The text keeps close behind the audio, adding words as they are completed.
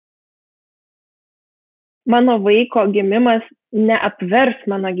mano vaiko gimimas neapvers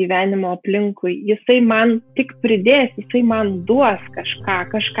mano gyvenimo aplinkui. Jisai man tik pridės, jisai man duos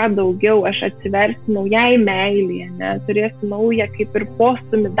kažką daugiau, aš atsiversiu naujai meilėje, ne, turėsiu naują kaip ir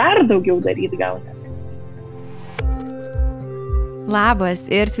postūmį dar daugiau daryti gal net. Labas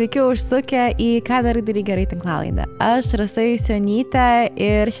ir sveiki užsukę į Ką darai gerai tinklalaidę. Aš Rasa Jusionytė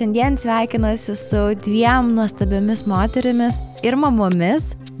ir šiandien sveikinuosi su dviem nuostabiomis moterimis ir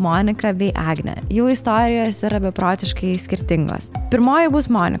mamomis, Monika bei Agnė. Jų istorijos yra beprotiškai skirtingos. Pirmoji bus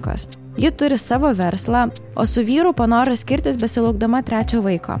Monikos. Ji turi savo verslą, o su vyru panoro skirtis besilaukdama 3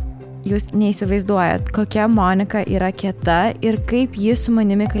 vaiko. Jūs neįsivaizduojat, kokia Monika yra kieta ir kaip ji su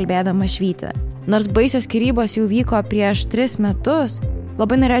manimi kalbėdama švyti. Nors baisios skyrybos jau vyko prieš 3 metus,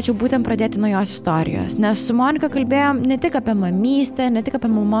 labai norėčiau būtent pradėti nuo jos istorijos, nes su Monika kalbėjom ne tik apie mamystę, ne tik apie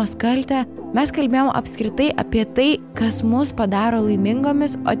mamos kaltę, mes kalbėjom apskritai apie tai, kas mus padaro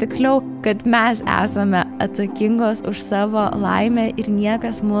laimingomis, o tiksliau, kad mes esame atsakingos už savo laimę ir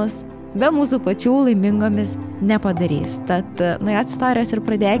niekas mus be mūsų pačių laimingomis nepadarys. Tad nuo jos istorijos ir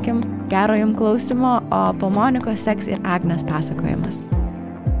pradėkim. Gero jums klausimo, o po Monikos seks ir Agnės pasakojimas.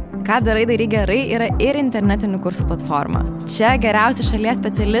 Ką darai gerai yra ir internetinių kursų platforma. Čia geriausi šalies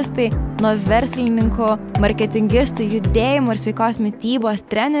specialistai nuo verslininkų, marketingistų, judėjimų ir sveikos mitybos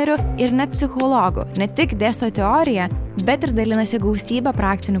trenerių ir net psichologų. Ne tik dėsto teoriją, bet ir dalinasi gausybę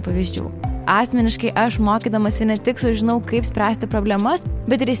praktinių pavyzdžių. Asmeniškai aš mokydamasi ne tik sužinau, kaip spręsti problemas,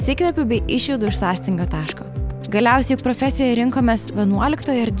 bet ir įsikvėpiu bei išjudu iš sąstingio taško. Galiausiai juk profesiją rinkomės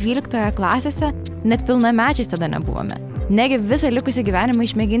 11 ir 12 klasėse, net pilnamečiais tada nebuvome. Negi visą likusį gyvenimą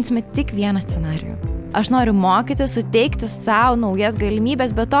išmėginsime tik vieną scenarijų. Aš noriu mokyti, suteikti savo naujas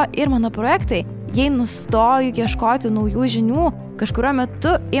galimybės, bet to ir mano projektai, jei nustoju ieškoti naujų žinių, kažkurio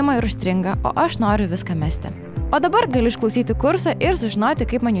metu ima ir užstringa, o aš noriu viską mesti. O dabar galiu išklausyti kursą ir sužinoti,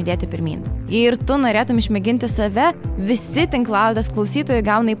 kaip man judėti pirmyn. Jei ir tu norėtum išmėginti save, visi tinklalaidės klausytojai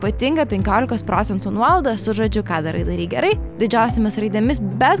gauna ypatingą 15% nuolaidą su žodžiu Ką darai gerai, didžiausiamis raidėmis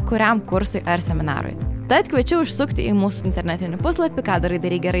bet kuriam kursui ar seminarui. Tad kviečiu užsukti į mūsų internetinį puslapį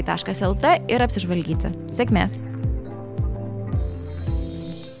kadarai-gerai.lt ir apsižvalgyti. Sėkmės!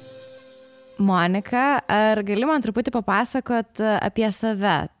 Monika, ar gali man truputį papasakot apie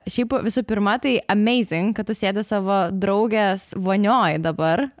save? Šiaip visų pirma, tai amazing, kad tu sėdi savo draugės vonioj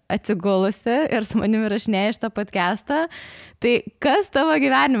dabar, atsigulusi ir su manimi rašinėji šitą podcastą. Tai kas tavo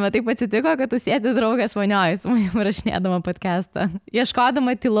gyvenime taip atsitiko, kad tu sėdi draugės vonioj su manimi rašinėdama podcastą,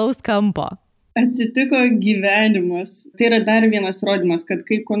 ieškodama tylaus kampo? Atsitiko gyvenimas. Tai yra dar vienas rodymas, kad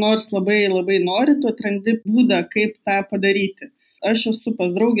kai ko nors labai nori, tu atrandi būdą, kaip tą padaryti. Aš esu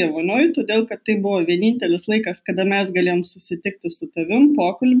pas draugę vonioj, todėl kad tai buvo vienintelis laikas, kada mes galėjom susitikti su tavim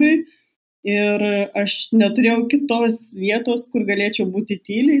pokalbiui. Ir aš neturėjau kitos vietos, kur galėčiau būti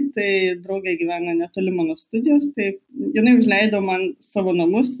tyliai, tai draugė gyvena netoli mano studijos, tai jinai užleido man savo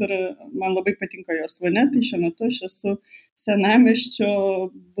namus ir man labai patinka jos vonia, tai šiuo metu aš esu senamiesčio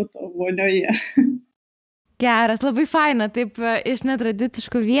buto vonioje. Geras, labai faina, taip iš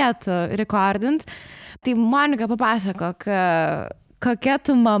netradiciškų vietų rekordint. Tai Monika, papasakok, kokia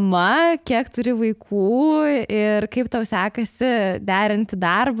tu mama, kiek turi vaikų ir kaip tau sekasi derinti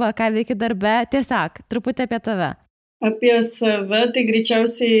darbą, ką veiki darbe, tiesiog truputį apie tave. Apie save, tai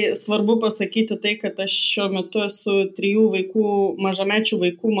greičiausiai svarbu pasakyti tai, kad aš šiuo metu esu 3 vaikų, mažamečių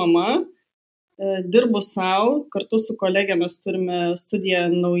vaikų mama. Dirbu savo, kartu su kolegėmis turime studiją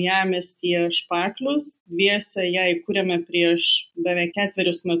Naujamiestyje Špaklius, dviese ją įkūrėme prieš beveik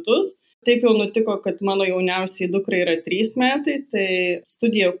 4 metus. Taip jau nutiko, kad mano jauniausiai dukrai yra 3 metai, tai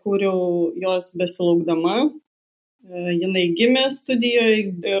studiją kūriau jos besilaukdama. Jinai gimė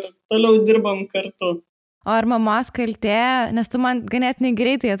studijoje ir toliau dirbam kartu. O ar mamos kaltė, nes tu man ganėtinai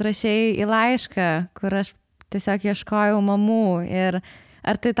greitai atrašei į laišką, kur aš tiesiog ieškojau mamų ir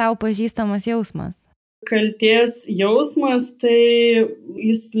ar tai tau pažįstamas jausmas? Kaltės jausmas, tai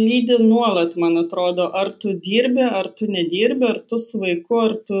jis lydi nuolat, man atrodo, ar tu dirbi, ar tu nedirbi, ar tu su vaiku,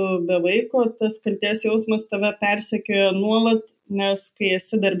 ar tu be vaiko, tas kaltės jausmas tave persekioja nuolat, nes kai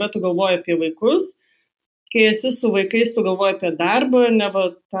esi darbe, tu galvoji apie vaikus, kai esi su vaikais, tu galvoji apie darbą,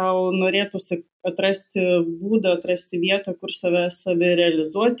 neva tau norėtųsi atrasti būdą, atrasti vietą, kur save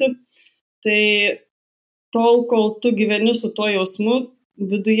realizuoti. Tai tol, kol tu gyveni su tuo jausmu,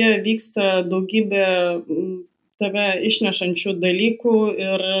 viduje vyksta daugybė tave išnešančių dalykų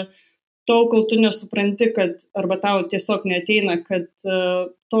ir tol, kol tu nesupranti, kad arba tau tiesiog neateina, kad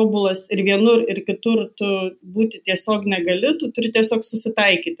tobulas ir vienur ir kitur tu būti tiesiog negali, tu turi tiesiog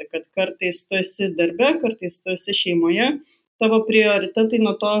susitaikyti, kad kartais tu esi darbe, kartais tu esi šeimoje, tavo prioritetai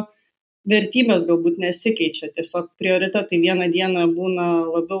nuo to vertybės galbūt nesikeičia, tiesiog prioritetai vieną dieną būna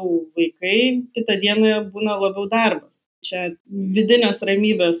labiau vaikai, kitą dieną būna labiau darbas. Čia vidinės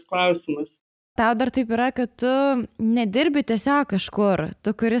ramybės klausimas. Tau dar taip yra, kad tu nedirbi tiesiog kažkur,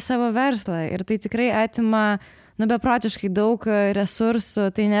 tu kuri savo verslą ir tai tikrai atima beprotiškai daug resursų,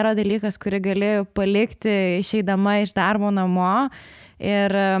 tai nėra dalykas, kurį gali palikti išeidama iš darbo namo.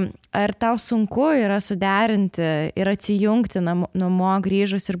 Ir ar tau sunku yra suderinti ir atsijungti namo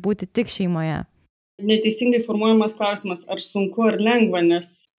grįžus ir būti tik šeimoje? Neteisingai formuojamas klausimas, ar sunku ar lengva,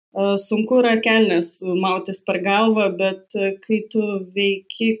 nes sunku yra kelnes mautis per galvą, bet kai tu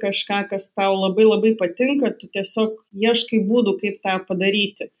veiki kažką, kas tau labai labai patinka, tu tiesiog ieškai būdų, kaip tą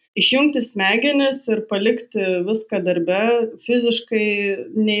padaryti. Išjungti smegenis ir palikti viską darbe fiziškai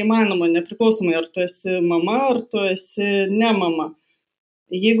neįmanoma, nepriklausomai ar tu esi mama, ar tu esi ne mama.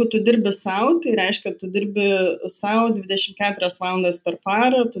 Jeigu tu dirbi savo, tai reiškia, tu dirbi savo 24 valandas per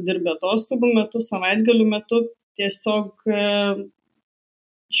parą, tu dirbi atostogų metu, savaitgalių metu. Tiesiog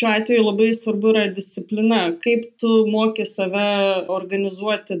šiuo atveju labai svarbu yra disciplina, kaip tu moki save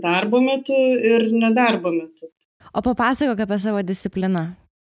organizuoti darbo metu ir nedarbo metu. O papasakok apie savo discipliną.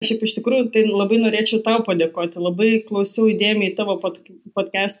 Šiaip iš tikrųjų, tai labai norėčiau tau padėkoti. Labai klausiau įdėmiai tavo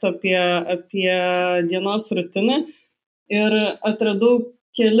podcast'o apie dienos rutiną ir atradau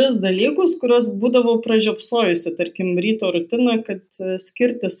kelis dalykus, kuriuos būdavau pražiopsojusi, tarkim, ryto rutiną, kad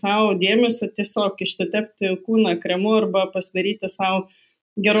skirti savo dėmesio, tiesiog išsitepti kūną kremu arba pasidaryti savo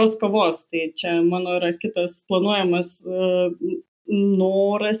geros kavos. Tai čia mano yra kitas planuojamas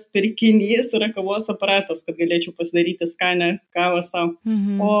noras, pirkinys yra kavos aparatas, kad galėčiau pasidaryti skanę kavą savo.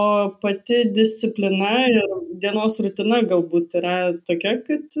 O pati disciplina ir dienos rutina galbūt yra tokia,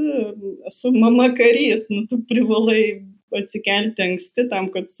 kad esu mama karys, tu privalai atsikelti anksti tam,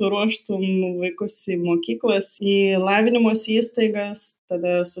 kad suruoštum vaikus į mokyklas, į lavinimosi įstaigas,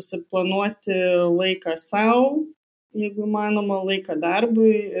 tada susiplanuoti laiką savo, jeigu manoma, laiką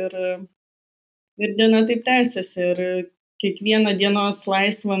darbui ir diena taip tęsiasi ir kiekvieną dienos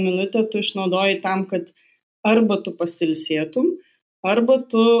laisvą minutę tu išnaudoji tam, kad arba tu pasilsėtum, arba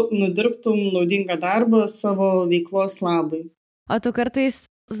tu nudirbtum naudingą darbą savo veiklos labai. O tu kartais,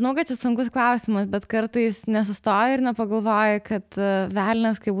 žinau, kad čia sunkus klausimas, bet kartais nesustoji ir nepagalvoji, kad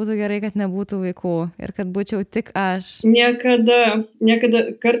velnias, kaip būtų gerai, kad nebūtų vaikų ir kad būčiau tik aš. Niekada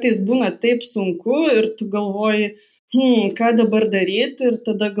kartais būna taip sunku ir tu galvoji, ką dabar daryti ir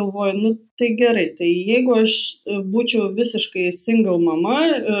tada galvoju, tai gerai, tai jeigu aš būčiau visiškai single mama,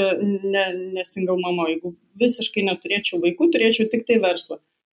 ne single mama, jeigu visiškai neturėčiau vaikų, turėčiau tik tai verslą.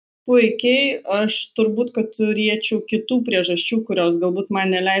 Puikiai, aš turbūt, kad turėčiau kitų priežasčių, kurios galbūt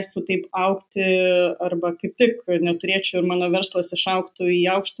man neleistų taip augti arba kaip tik neturėčiau ir mano verslas išaugtų į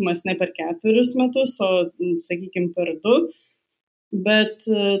aukštumas ne per 4 metus, o, sakykime, per 2. Bet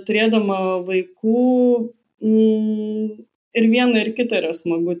turėdama vaikų, ir viena ir kita yra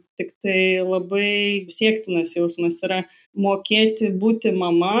smagu, tik tai labai siektinas jausmas yra mokėti būti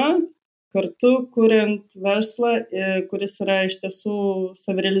mama, kartu kuriant verslą, kuris yra iš tiesų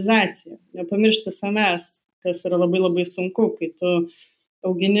savirealizacija. Nepamiršti savęs, kas yra labai labai sunku, kai tu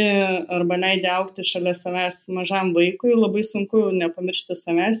augini arba leidi augti šalia savęs mažam vaikui, labai sunku nepamiršti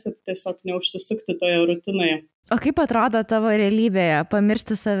savęs ir tiesiog neužsisukti toje rutinoje. O kaip atrodo tavo realybėje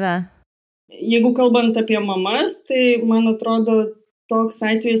pamiršti save? Jeigu kalbant apie mamas, tai man atrodo toks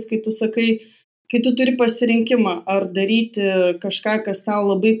atvejis, kai tu sakai, kai tu turi pasirinkimą, ar daryti kažką, kas tau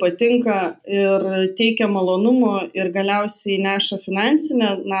labai patinka ir teikia malonumo ir galiausiai neša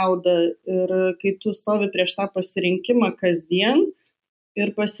finansinę naudą, ir kai tu stovi prieš tą pasirinkimą kasdien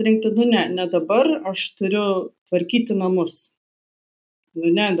ir pasirinkti, ne dabar aš turiu tvarkyti namus,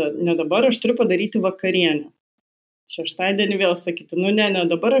 ne dabar aš turiu padaryti vakarienę. Šeštadienį vėl sakyti, ne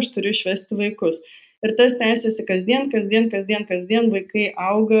dabar aš turiu išvesti vaikus. Ir tas tęsiasi kasdien, vaikai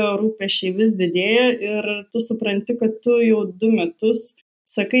auga, rūpesčiai vis didėja ir tu supranti, kad tu jau 2 metus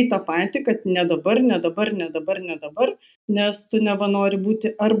sakai tą patį, kad ne dabar, nes tu nori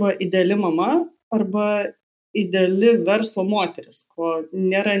būti arba ideali mama, arba ideali verslo moteris, ko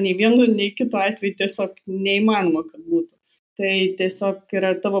nėra nei vienu, nei kitu atveju tiesiog neįmanoma, kad būtų. Tai tiesiog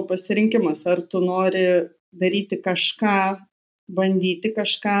yra tavo pasirinkimas, ar tu nori daryti kažką, bandyti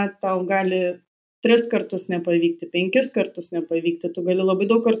kažką, tau gali 3 kartus nepavykti, 5 kartus nepavykti, tu gali labai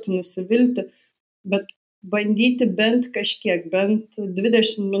daug kartų nusivilti, bet bandyti bent kažkiek, bent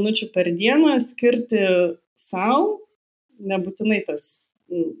 20 minučių per dieną skirti savo, nebūtinai tas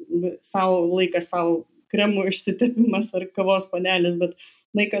savo laikas, savo kremų išsitepimas ar kavos puodelis, bet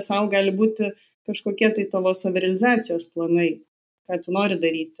laikas savo gali būti kažkokie tai tavo savirealizacijos planai, ką tu nori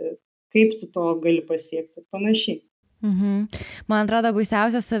daryti, kaip tu to gali pasiekti, panašiai. Man atrodo,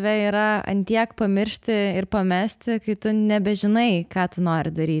 baisiausia save yra antiek pamiršti ir pamesti, kai tu nebežinai, ką tu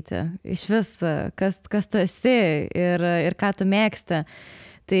nori daryti. Iš vis, kas tu esi ir ką tu mėgsti.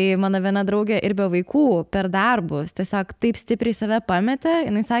 Tai mano viena draugė ir be vaikų per darbus tiesiog taip stipriai save pametė,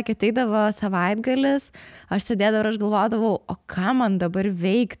 jinai sakė, ateidavo savaitgalis, aš sėdėdavau ir aš galvodavau, o ką man dabar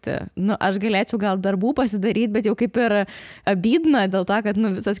veikti? Aš galėčiau gal darbų pasidaryti, bet jau kaip ir abydna dėl to, kad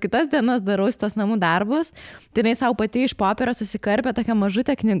visas kitas dienas darau tos namų darbus. Tai jinai savo pati iš popierio susikarpė tokią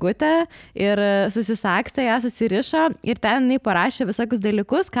mažutę knygutę ir susisakstė, ją susirišo ir ten jinai parašė visokius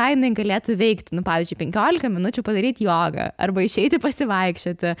dalykus, ką jinai galėtų veikti. Pavyzdžiui, 15 minučių padaryti jogą arba išeiti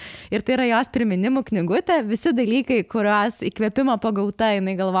pasivaikščioti. Ir tai yra jos priminimų knygutė, visi dalykai, kuriuos įkvėpimo pagauta,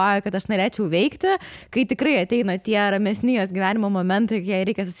 jinai galvoja, kad aš norėčiau veikti, kai tikrai ateina tie ramesni jos gyvenimo momentai, kai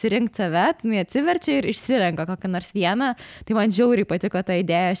reikia susirinkti save, jinai atsiverčia ir išsirenka kokią nors vieną. Tai man žiauriai patiko ta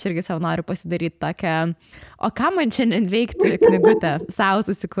idėja, aš irgi savo noriu pasidaryti tokią, o ką man šiandien veikti knygutę, savo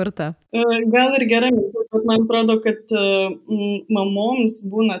susikurtą. Gal ir gerai, bet man atrodo, kad mamoms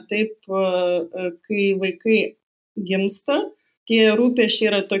būna taip, kai vaikai gimsta, tie rūpesčiai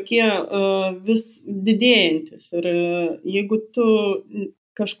yra tokie vis didėjantis. Ir jeigu tu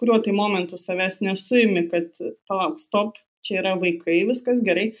kažkuriuo tai momentu savęs nesuimi, kad palauk, stop, čia yra vaikai, viskas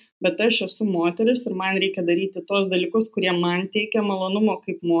gerai, bet aš esu moteris ir man reikia daryti tos dalykus, kurie man teikia malonumo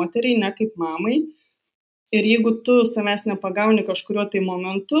kaip moteriai, ne kaip mamai. Ir jeigu tu savęs nepagauni kažkuriuo tai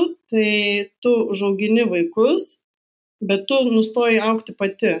momentu, tai tu užaugini vaikus, bet tu nustoji augti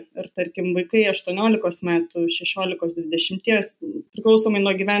pati. Ir tarkim, vaikai 18 metų, 16-20, priklausomai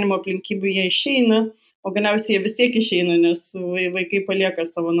nuo gyvenimo aplinkybių jie išeina, o galiausiai jie vis tiek išeina, nes vaikai palieka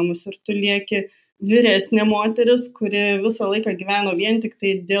savo namus ir tu lieki vyresnė moteris, kuri visą laiką gyveno vien tik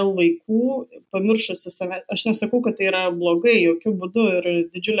tai dėl vaikų, pamiršusi save. Aš nesakau, kad tai yra blogai, jokių būdų, ir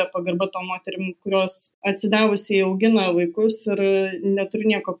didžiulė pagarba to moterim, kurios atsidavusiai augina vaikus ir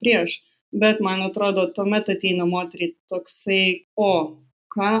neturi nieko prieš. Bet man atrodo, tuomet ateina moteriai toksai,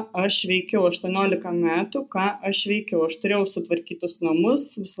 ką aš veikiau 18 metų, ką aš veikiau. Aš turėjau sutvarkytus namus,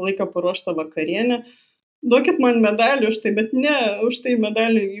 visą laiką paruoštą vakarienę. Duokit man medalį už tai, bet ne, už tai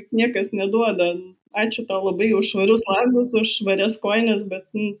medalį juk niekas neduoda. Ačiū tau labai už švarius langus, už švarias kojines, bet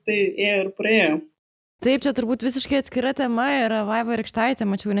tai ėjo ir praėjo. Taip, čia turbūt visiškai atskira tema ir Vaiva Rykštaitė,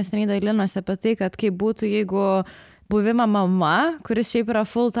 mačiau neseniai dalinosi apie tai, kad kaip būtų, jeigu buvimą mama, kuris šiaip yra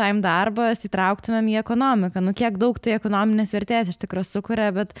full-time darbas, įtrauktumėm į ekonomiką. Kiek daug tai ekonominės vertės iš tikrųjų sukuria,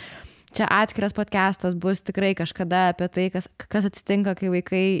 bet čia atskiras podcastas bus tikrai kažkada apie tai, kas atsitinka, kai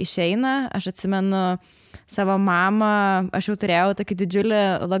vaikai išeina. Aš atsimenu savo mamą, aš jau turėjau tokį didžiulį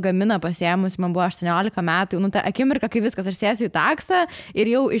lagaminą pasiėmus, man buvo 18 metų, ta akimirka, kai viskas, aš sėsiu į taksą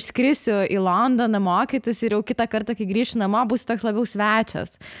ir jau išskrisiu į Londoną mokytis ir jau kitą kartą, kai grįšiu namo, būsiu toks labiau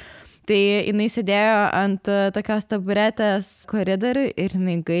svečias. Tai jinai sėdėjo ant tokios taburetės koridorių ir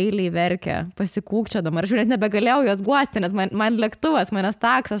jinai gailiai verkė, pasikūkčiodama. Aš net nebegalėjau jos guosti, nes man lėktuvas, manęs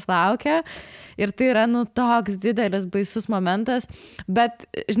taksas laukia ir tai yra toks didelis baisus momentas. Bet,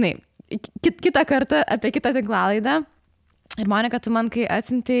 žinai, kitą kartą apie kitą tinklalaidę. Ir Monika, tu man, kai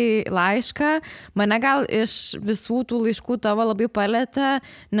atsiuntei laišką, mane gal iš visų tų laiškų tavo labai palėtė,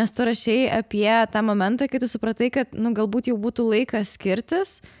 nes tu rašei apie tą momentą, kai tu supratai, kad galbūt jau būtų laikas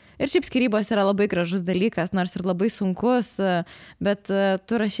skirtis. Ir šiaip skyrybos yra labai gražus dalykas, nors ir labai sunkus, bet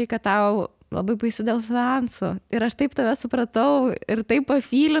tu rašai, kad tau labai baisu dėl finansų. Ir aš taip tave supratau ir taip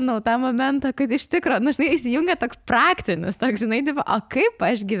pafylinau tą momentą, kad iš tikrųjų, įsijungia toks praktinis, toks, o kaip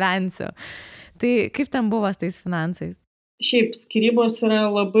aš gyvensiu. Tai kaip ten buvo su tais finansais? Šiaip skyrybos yra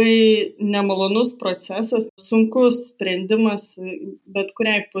labai nemalonus procesas, sunkus sprendimas bet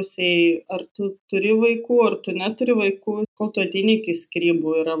kuriai pusiai, ar tu turi vaikų, ar tu neturi vaikų, kol tu ateini iki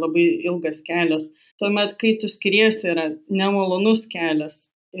skyrybų yra labai ilgas kelias. Tuomet, kai tu skiriesi, yra nemalonus kelias.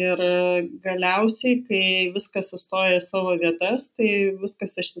 Ir galiausiai, kai viskas sustoja savo vietas, tai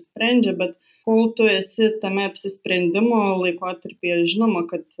viskas išsisprendžia, bet kol tu esi tame apsisprendimo laikotarpyje, žinoma,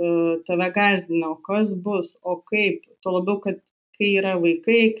 kad tave gąsdina, o kas bus, o kaip. Tuo labiau, kad kai yra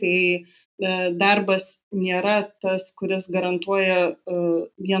vaikai, kai darbas nėra tas, kuris garantuoja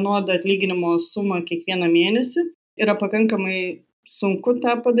vienodą atlyginimo sumą kiekvieną mėnesį, yra pakankamai sunku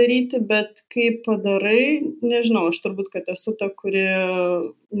tą padaryti, bet kai padarai, nežinau, aš turbūt, kad esu ta, kuri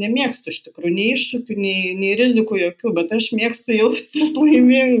nemėgstu iš tikrųjų nei iššūkių, nei rizikų jokių, bet aš mėgstu jaustis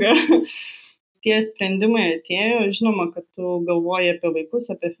laiminga. Tie sprendimai atėjo, žinoma, kad tu galvoji apie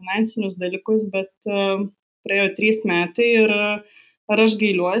vaikus, apie finansinius dalykus, bet praėjo 3 metai ir ar aš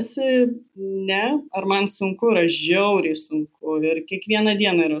gailiuosi? Ne. Ar man sunku? Yra žiauriai sunku ir kiekvieną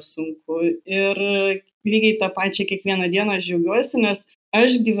dieną yra sunku. Ir lygiai tą pačią kiekvieną dieną aš džiaugiuosi, nes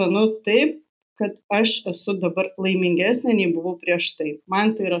aš gyvenu taip, kad aš esu dabar laimingesnė, nei buvau prieš tai.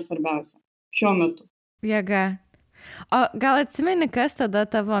 Man tai yra svarbiausia šiuo metu. Jėga. O gal atsimeni, kas tada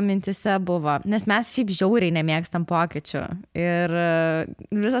tavo mintise buvo? Nes mes šiaip žiauriai nemėgstam pokyčių. Ir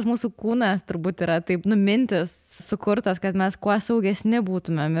visas mūsų kūnas turbūt yra taip mintis sukurtas, kad mes kuo saugesni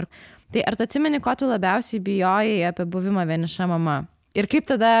būtumėm. Ir tai ar tu atsimeni, ko tu labiausiai bijojai apie buvimą vieniša mama? Ir kaip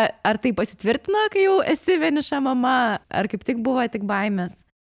tada, ar tai pasitvirtina, kai jau esi vieniša mama, ar kaip tik buvo tik baimės?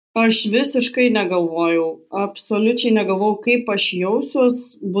 Aš visiškai negalvojau, absoliučiai negalvojau, kaip aš jausiuos,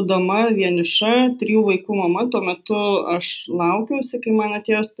 būdama vieniša 3 vaikų mama. Tuo metu aš laukiausi, kai man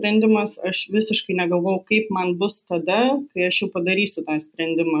atėjo sprendimas, aš visiškai negalvojau, kaip man bus tada, kai aš jau padarysiu tą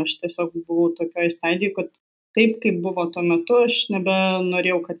sprendimą. Aš tiesiog buvau tokioj stadijai, kad taip, kaip buvo tuo metu, aš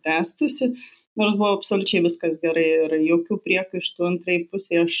nebenorėjau, kad tęstųsi. Nors buvo absoliučiai viskas gerai ir jokių priekaištų antrai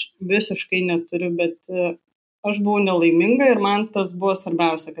pusėje aš visiškai neturiu, bet aš buvau nelaiminga ir man tas buvo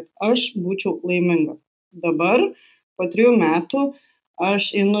svarbiausia, kad aš būčiau laiminga. Dabar, po 3 metų, aš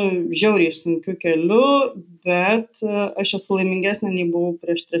einu žiauriai sunkiu keliu, bet aš esu laimingesnė, nei buvau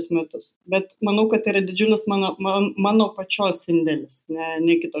prieš 3 metus. Bet manau, kad tai yra didžiulis mano pačios indėlis,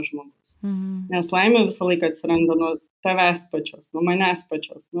 ne kito žmogus. Nes laimė visą laiką atsiranda nuo tavęs pačios, nuo manęs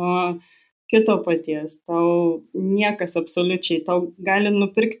pačios, nuo kito paties. Tau niekas absoliučiai, tau gali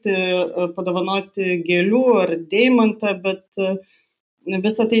nupirkti, padovanoti gėlių ar deimantą, bet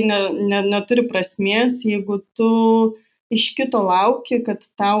visa tai neturi prasmės, jeigu tu iš kito lauki, kad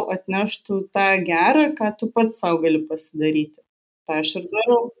tau atneštų tą gerą, ką tu pats savo gali pasidaryti. Tai aš ir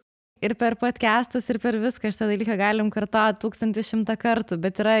darau. Ir per podcastus, ir per viską šitą dalyką galim kartuoti 1100 kartų,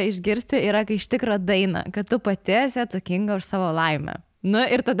 bet yra išgirsti, kai iš tikro daina, kad tu pati esi atsakinga už savo laimę.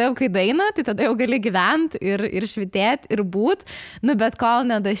 Ir tada jau, kai daina, tai tada jau gali gyventi ir švitėti, ir būt. Bet kol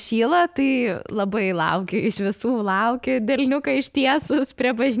nedašyla, tai labai lauki, iš visų lauki, delniuką ištiesus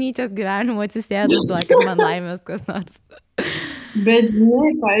prie bažnyčios gyvenimo atsisėdus, duokit man laimės kas nors. Bet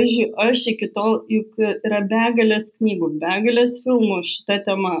žinai, pavyzdžiui, aš iki tol, juk yra begalės knygų, begalės filmų šitą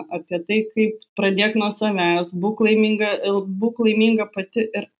temą apie tai, kaip pradėk nuo savęs, būk laiminga pati.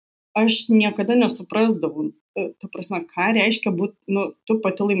 Ir aš niekada nesuprasdavau, ta prasme, ką reiškia būti, tu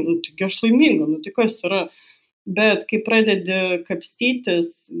pati laiminga, tik aš laiminga, tai kas yra. Bet kai pradedi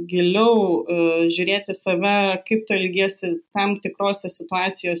kapstytis giliau, žiūrėti save, kaip tu elgiesi tam tikrose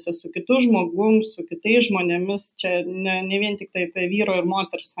situacijose su kitu žmogum, su kitais žmonėmis, čia ne vien tik tai apie vyro ir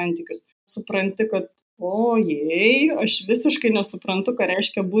moters santykius, supranti, kad aš visiškai nesuprantu, ką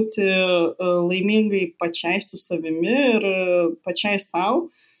reiškia būti laimingai pačiai su savimi ir pačiai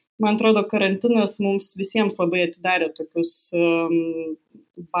savo. Man atrodo, karantinas mums visiems labai atidarė tokius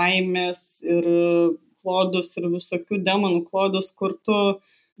baimės ir klodus ir visokių demonų klodus, kur tu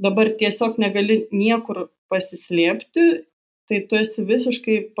dabar tiesiog negali niekur pasislėpti, tai tu esi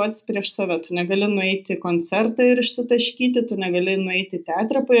visiškai pats prieš save. Tu negali nueiti į koncertą ir išsitaškyti, tu negali nueiti į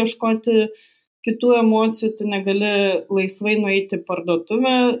teatrą paieškoti kitų emocijų, tu negali laisvai nueiti į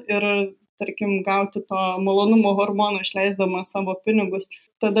parduotuvę ir tarkim, gauti to malonumo hormono išleisdama savo pinigus,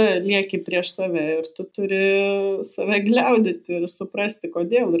 tada lieki prieš save ir tu turi save gliaudyti ir suprasti,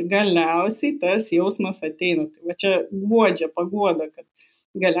 kodėl. Ir galiausiai tas jausmas ateina. Tai va čia guodžia, paguoda, kad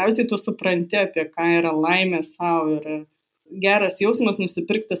galiausiai tu supranti, apie ką yra laimė savo. Ir geras jausmas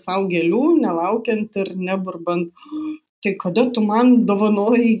nusipirkti savo gėlių, nelaukiant ir neburbant. Tai kada tu man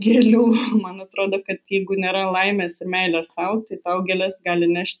dovanoji gėlių? Man atrodo, kad jeigu nėra laimės ir meilės savo, tai tau gėlės gali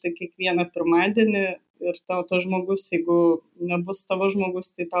nešti kiekvieną pirmadienį ir tau tas žmogus, jeigu nebus tavo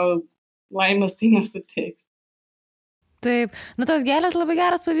žmogus, tai tau laimės tai nesuteiks. Taip, tos gėlės labai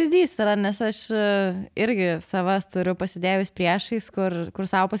geras pavyzdys yra, nes aš irgi savas turiu pasidėjus priešais, kur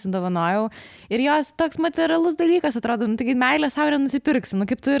savo pasidovanojau. Ir jos toks materialus dalykas atrodo, taigi meilę savo nenusipirksi,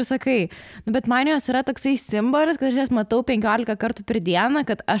 kaip tu ir sakai. Bet man jos yra toksai simbolis, kad aš jas matau 15 kartų per dieną,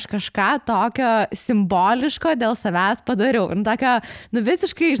 kad aš kažką tokio simboliško dėl savęs padariau. Ir tokio,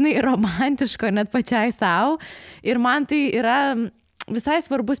 visiškai, romantiško net pačiai savo. Ir man tai yra visai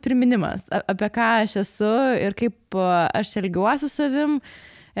svarbus priminimas, apie ką aš esu ir kaip aš elgiuosi savim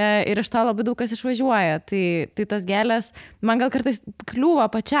ir iš to labai daug kas išvažiuoja. Tai tas gėlės, man gal kartais kliūva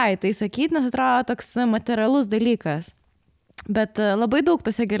pačiai tai sakyti, nes atrodo toks materialus dalykas. Bet labai daug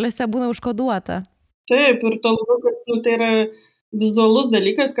tose gėlėse būna užkoduota. Taip, ir to labiau, kad tai yra vizualus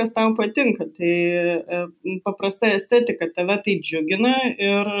dalykas, kas tau patinka. Tai paprasta estetika tave tai džiugina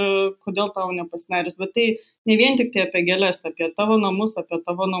ir kodėl tau nepasidarius. Bet tai ne vien tik tai apie gėles, apie tavo namus, apie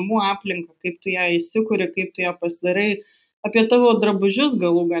tavo namų aplinką, kaip tu ją įsikuri, kaip tu ją pasidarai, apie tavo drabužius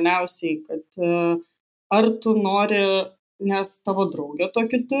galų galiausiai, kad ar tu nori, nes tavo draugė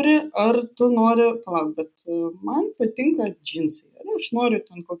tokį turi, ar tu nori, bet man patinka džinsai, ar aš noriu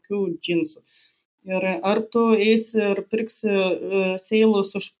ten kokių džinsų. Ir ar tu eisi ir pirksi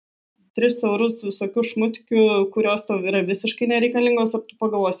seilus už 3 eurus visokių šmutkių, kurios tau yra visiškai nereikalingos, ar tu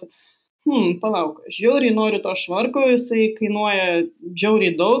pagalvosi, palauk, žiauriai noriu to švarko, jisai kainuoja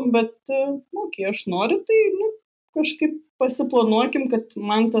žiauriai daug, bet, aš noriu, tai, kažkaip pasiplanuokim, kad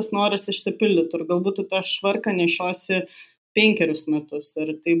man tas noras išsipildytų ir galbūt tu tą švarką nešiosi 5 metus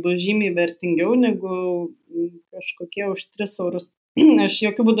ir tai bus žymiai vertingiau negu kažkokie už 3 eurus. Aš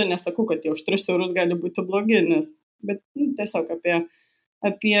jokių būdų nesakau, kad tie už 3 eurus gali būti blogi, bet tiesiog apie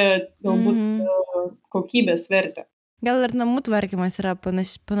galbūt kokybės vertę. Gal ir namų tvarkymas yra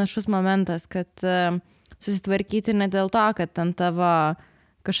panašus momentas, kad susitvarkyti ne dėl to, kad ten tavo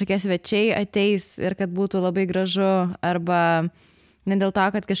kažkokie svečiai ateis ir kad būtų labai gražu, arba ne dėl to,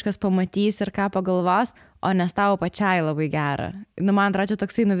 kad kažkas pamatys ir ką pagalvos, o nes tau pačiai labai gera. Man atrodo,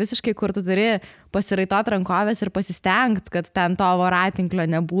 toksai visiškai, kur tu turi pasiraitot rankovės ir pasistengti, kad ten to voratinklio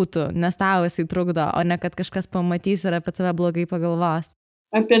nebūtų, nes tau jisai trukdo, o ne kad kažkas pamatys ir apie tave blogai pagalvos.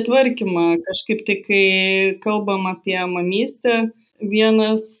 Apie tvarkymą kažkaip tai, kai kalbam apie mamystę,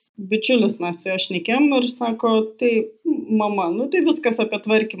 vienas bičiulis mes su juo šnekėm ir sako, tai mama, tai viskas apie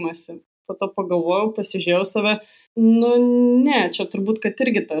tvarkymąsi. Po to pagalvojau, pasižiūrėjau save, ne, čia turbūt, kad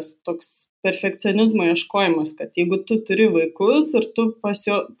irgi tas toks perfekcionizmo ieškojimas, kad jeigu tu turi vaikus ir tu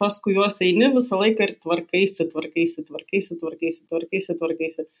paskui juos eini visą laiką ir tvarkaisi.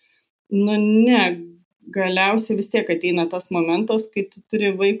 Ne, galiausiai vis tiek ateina tas momentas, kai tu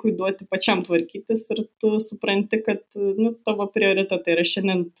turi vaikui duoti pačiam tvarkytis ir tu supranti, kad tavo prioritetai yra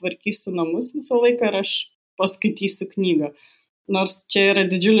šiandien tvarkysiu namus visą laiką ir aš paskaitysiu knygą. Nors čia yra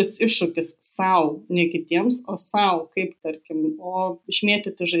didžiulis iššūkis sau, ne kitiems, o sau, kaip tarkim, o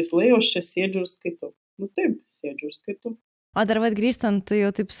išmėtyti žaislai, o aš čia sėdžiu ir skaitau. Taip, sėdžiu ir skaitau. O dar grįžtant, jau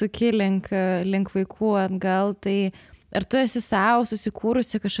taip suki link vaikų atgal, tai ar tu esi sau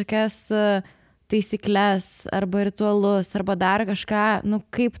susikūrusi kažkokias taisyklės arba ritualus, arba dar kažką,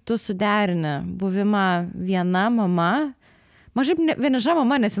 kaip tu suderini buvimą viena mama? Mažai vieniša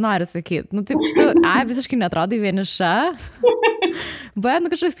mama nesinori sakyti. Taip, tu visiškai netrodai vieniša. Bet,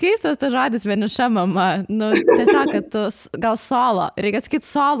 kažkoks keistas tas žodis vieniša mama. Tiesiog, kad tu gal solo. Reikia sakyti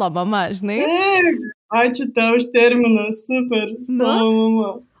solo mama, žinai? Ačiū tau už terminą, super, solo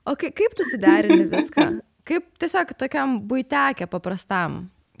mama. O kaip tu suderini viską? Kaip tiesiog tokiam buitekė paprastam?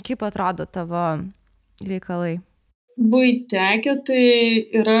 Kaip atrodo tavo reikalai? Buitekė tai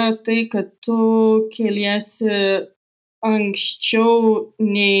yra tai, kad tu keliesi anksčiau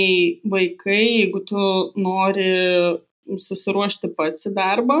nei vaikai, jeigu tu nori susiruošti pats į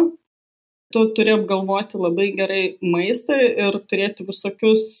darbą, tu turi apgalvoti labai gerai maistą ir turėti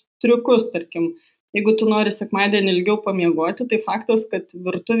visokius triukus, tarkim. Jeigu tu nori sekmadienį ilgiau pamiegoti, tai faktas, kad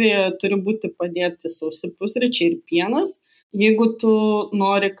virtuvėje turi būti padėti sausi pusryčiai ir pienas. Jeigu tu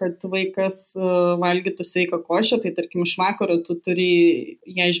nori, kad vaikas valgytų sveiką košę, tai tarkim iš vakaro tu turi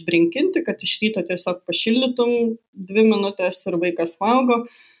ją išbrinkinti, kad iš ryto tiesiog pašildytum 2 minutės ir vaikas valgo.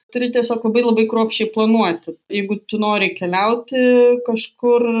 Turi tiesiog labai labai kruopščiai planuoti. Jeigu tu nori keliauti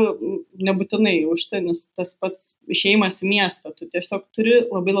kažkur, nebūtinai užsienis, tas pats išėjimas į miestą, tu tiesiog turi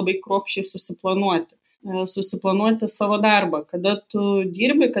labai labai kruopščiai susiplanuoti savo darbą, kada tu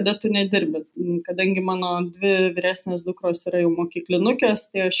dirbi, kada tu nedirbi. Kadangi mano 2 vyresnės dukros yra jau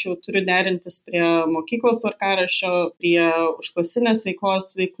mokyklinukės, tai aš jau turiu derintis prie mokyklos tvarkaraščio, prie užklasinės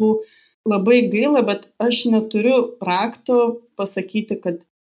veiklos veiklų. Labai gaila, bet aš neturiu rakto pasakyti, kad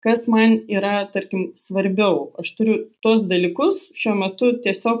kas man yra, tarkim, svarbiau. Aš turiu tuos dalykus šiuo metu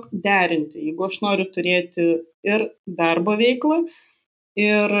tiesiog derinti. Jeigu aš noriu turėti ir darbo veiklą,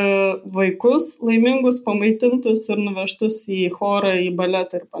 ir vaikus laimingus, pamaitintus ir nuvežtus į chorą, į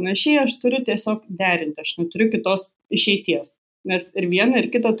baletą ir panašiai, aš turiu tiesiog derinti, aš neturiu kitos išeities. Nes ir vieną, ir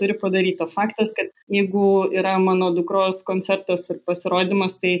kitą turi padaryti. Faktas, kad jeigu yra mano dukros koncertas ir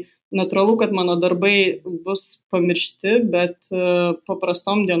pasirodymas, tai natūralu, kad mano darbai bus pamiršti, bet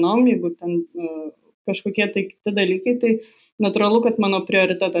paprastom dienom, jeigu ten kažkokie tai kiti dalykai, tai natūralu, kad mano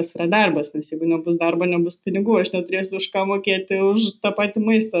prioritetas yra darbas, nes jeigu nebus darbo, nebus pinigų, aš neturėsiu už ką mokėti už tą patį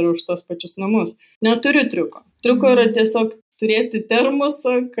maistą ar už tos pačius namus. Neturiu triuko. Triuko yra tiesiog turėti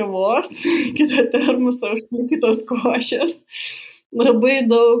termosą kavos, kitą termosą užpildytos košės. Labai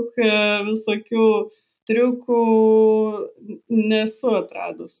daug visokių triukų nesu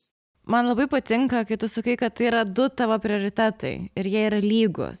atradus. Man labai patinka, kai tu sakai, kad tai yra 2 tavo prioritetai ir jie yra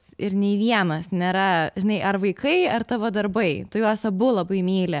lygus ir nei vienas nėra, žinai, ar vaikai, ar tavo darbai, tu juos abu labai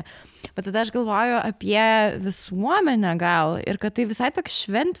myli. Bet tada aš galvoju apie visuomenę gal ir kad tai visai toks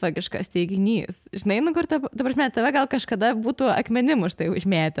šventvagiškas teiginys. Žinai, kur dabar tave gal kažkada būtų akmenim už tai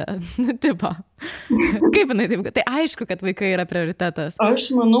užmėtę. Tipo. Kaip jinai taip? Tai aišku, kad vaikai yra prioritetas.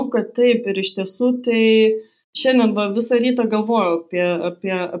 Aš manau, kad taip ir iš tiesų tai šiandien visą rytą galvojau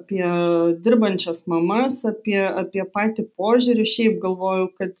apie dirbančias mamas, apie patį požiūrį, šiaip galvojau,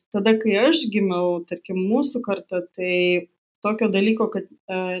 kad tada, kai aš gimiau, tarkim, mūsų kartą, tai tokio dalyko, kad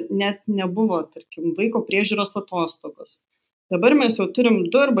net nebuvo, tarkim, vaiko priežiūros atostogos. Dabar mes jau turim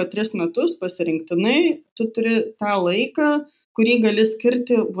 2 arba 3 metus pasirinktinai, tu turi tą laiką, kurį gali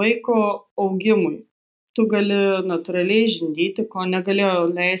skirti vaiko augimui. Tu gali natūraliai žindyti, ko negalėjo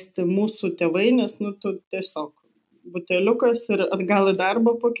leisti mūsų tėvai, nes tu tiesiog buteliukas ir atgal į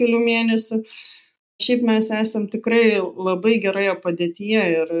darbą po kelių mėnesių. Šiaip mes esam tikrai labai geroje padėtyje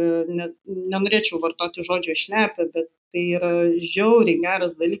ir nenorėčiau vartoti žodžio išlepę, bet tai yra žiauriai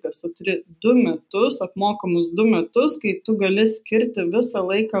geras dalykas. Tu turi 2 metus, apmokamus 2 metus, kai tu gali skirti visą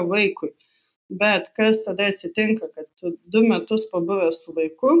laiką vaikui. Bet kas tada atsitinka, kad tu 2 metus pabuvęs su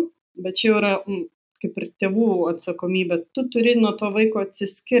vaiku, bet čia yra kaip ir tėvų atsakomybė, tu turi nuo to vaiko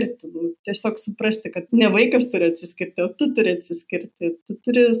atsiskirti. Tiesiog suprasti, kad ne vaikas turi atsiskirti, o tu turi atsiskirti. Tu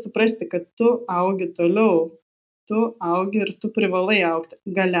turi suprasti, kad tu augi toliau. Tu augi ir tu privalai augti.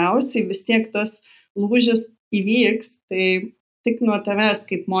 Galiausiai vis tiek tas lūžis įvyks, tai tik nuo tavęs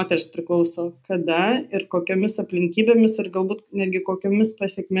kaip moters priklauso, kada ir kokiamis aplinkybėmis ir galbūt netgi kokiamis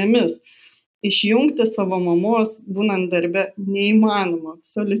pasiekmėmis. Išjungti savo mamos būnant darbe neįmanoma,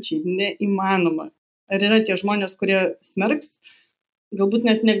 absoliučiai neįmanoma. Ar yra tie žmonės, kurie smerks? Galbūt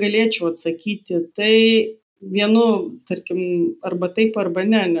net negalėčiau atsakyti. Tai vienu, tarkim, arba taip, arba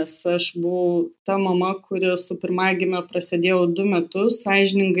ne, nes aš buvau ta mama, kuri su pirmagime prasidėjau 2 metus,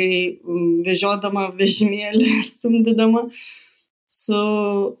 sąžiningai vežiodama vežimėlį, stumdydama. Su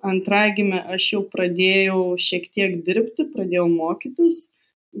antragime aš jau pradėjau šiek tiek dirbti, pradėjau mokytis.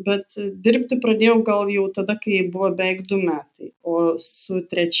 Bet dirbti pradėjau gal jau tada, kai buvo beveik 2 metai. O su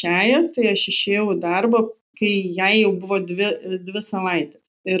trečiaja, tai aš išėjau į darbą, kai jai jau buvo 2 savaitės.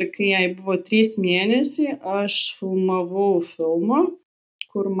 Ir kai jai buvo 3 mėnesiai, aš filmavau filmą,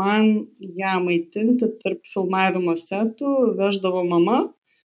 kur man ją maitinti tarp filmavimo setų veždavo mama.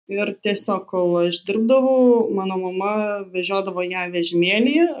 Ir tiesiog, kol aš dirbdavau, mano mama vežiodavo ją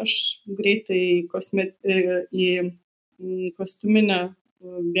vežimėlyje, aš greitai į kostiuminę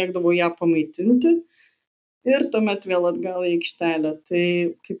bėgdavau ją pamaitinti ir tuomet vėl atgal į aikštelę. Tai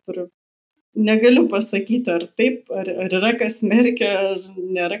kaip ir negaliu pasakyti, ar taip, ar yra kas smerkia, ar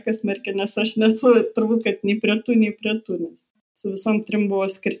nėra kas smerkia, nes aš nesu turbūt, kad nei prie tų, nes su visom 3 buvo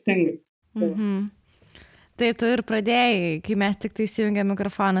skirtingai. Tai tu ir pradėjai, kai mes tik tai įsijungė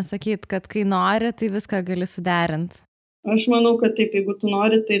mikrofoną, sakyt, kad kai nori, tai viską gali suderinti. Aš manau, kad taip, jeigu tu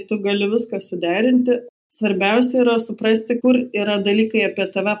nori, tai tu gali viską suderinti. Svarbiausia yra suprasti, kur yra dalykai apie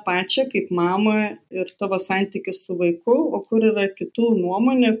tave pačią, kaip mamą ir tavo santykis su vaiku, o kur yra kitų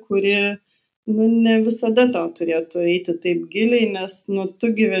nuomonė, kuri ne visada tau turėtų eiti taip giliai, nes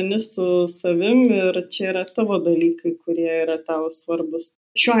tu gyveni su savim ir čia yra tavo dalykai, kurie yra tau svarbus.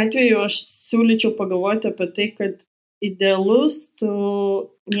 Šiuo atveju aš siūlyčiau pagalvoti apie tai, kad idealus tu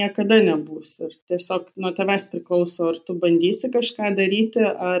niekada nebūsi. Ir tiesiog nuo tavęs priklauso, ar tu bandysi kažką daryti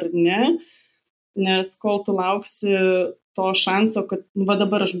ar ne. Nes kol tu lauksi to šanso, kad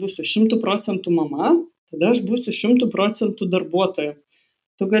dabar aš būsiu 100% mama, tada aš būsiu 100% darbuotoja.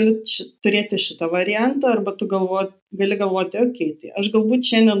 Tu gali turėti šitą variantą, arba tu gali galvoti, okei, tai aš galbūt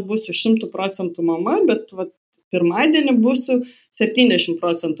šiandien būsiu 100% mama, bet pirmadienį būsiu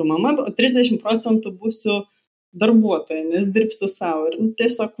 70% mama, o 30% būsiu darbuotoja, nes dirbsiu savo. Ir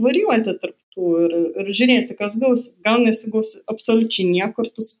tiesiog varijuoti tarp tų ir žiūrėti, kas gausis. Gal nesigausi absoliučiai niekur,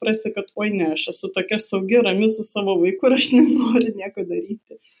 tu suprasi, kad oi ne, aš esu tokia saugi, rami su savo vaiku ir aš nenoriu nieko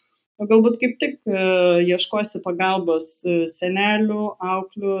daryti. O galbūt kaip tik ieškosi pagalbos senelių,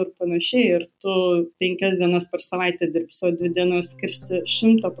 auklių ir panašiai, ir tu 5 dienas per savaitę dirbsi, o 2 dienas skirsi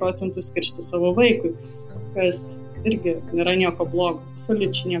 100% skirsi savo vaikui, kas irgi nėra nieko blogo,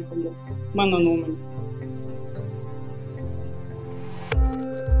 absoliučiai nieko blogo, mano nuomonė.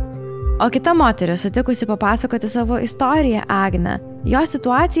 O kita moteris sutikusi papasakoti savo istoriją, Agnė. Jo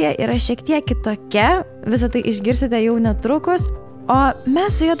situacija yra šiek tiek kitokia, visą tai išgirsite jau netrukus, o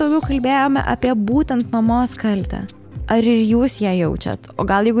mes su juo daugiau kalbėjome apie būtent mamos kaltę. ar ir jūs ją jaučiat? O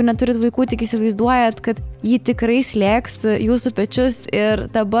gal jeigu neturit vaikų, tik įsivaizduojat, kad jį tikrai slėgs jūsų pečius ir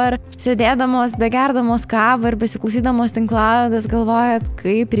dabar sėdėdamos, begerdamos kavą ir besiklausydamos tinklalaidės galvojat,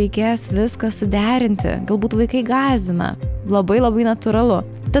 kaip reikės viską suderinti. Galbūt vaikai gąsdina. Labai natūralu.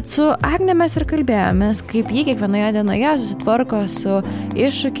 Tad su Agne mes ir kalbėjomės, kaip jį kiekvienoje dienoje susitvarko su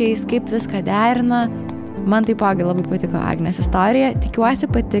iššūkiais, kaip viską derina. Man taipogi labai patiko Agnės istorija, tikiuosi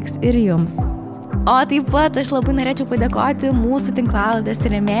patiks ir jums. O taip pat aš labai norėčiau padėkoti mūsų tinklalaidės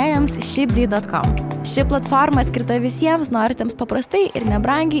rėmėjams shipzy.com. Ši platforma skirta visiems norintiems paprastai ir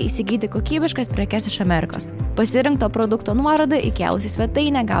nebrangiai įsigyti kokybiškas prekes iš Amerikos. Pasirinkto produkto nuorodą įkėlus į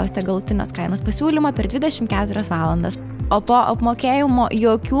svetainę gausite galutinės kainos pasiūlymą per 24 valandas. O po apmokėjimo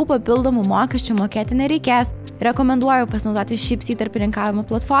jokių papildomų mokesčių mokėti nereikės. Rekomenduoju pasinaudoti Shipzy tarpininkavimo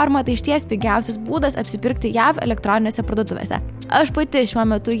platformą, tai išties pigiausias būdas apsipirkti JAV elektroninėse parduotuvėse. Aš pati šiuo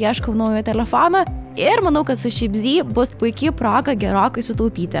metu ieškau naujo telefono ir manau, kad su Shipzy bus puikiai proga gerokai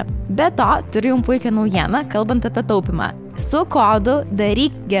sutaupyti. Be to, turiu jums puikią naujieną, kalbant apie taupimą. Su kodu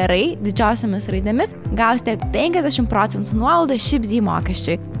daryk gerai didžiosiomis raidėmis gausite 50% nuolaidą Shipzy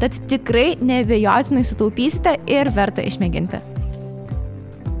mokesčiui. Tad tikrai neabejotinai sutaupysite ir verta išmėginti.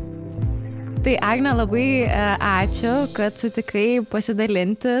 Tai Agne, labai ačiū, kad sutikai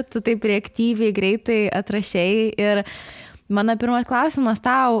pasidalinti, tu taip reaktyviai, greitai atrašei ir mano pirmas klausimas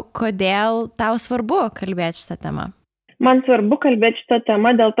tau, kodėl tau svarbu kalbėti šitą temą? Man svarbu kalbėti šitą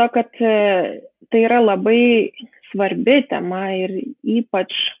temą dėl to, kad tai yra labai svarbi tema ir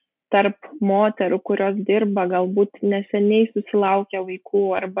ypač tarp moterų, kurios dirba, galbūt neseniai susilaukia vaikų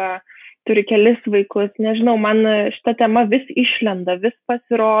arba turi kelis vaikus. Nežinau, man šita tema vis išlenda, vis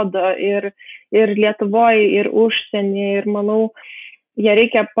pasirodo ir Lietuvoje, ir užsienį. Ir manau, ją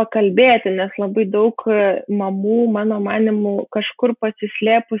reikia pakalbėti, nes labai daug mamų, mano manimu, kažkur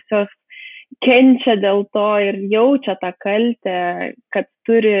pasislėpusios kenčia dėl to ir jaučia tą kaltę, kad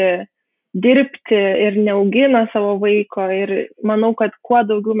turi dirbti ir neaugina savo vaiko. Ir manau, kad kuo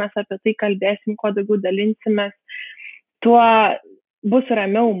daugiau mes apie tai kalbėsim, kuo daugiau dalinsimės, tuo bus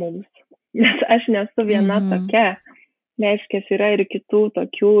ramiau mums. Nes aš nesu viena tokia. Reiškia, yra ir kitų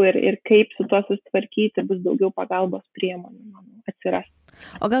tokių ir kaip su tuo susitvarkyti, bus daugiau pagalbos priemonių, manau, atsiras.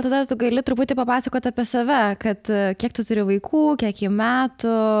 O gal tada tu gali truputį papasakoti apie save, kad kiek tu turi vaikų, kiek jų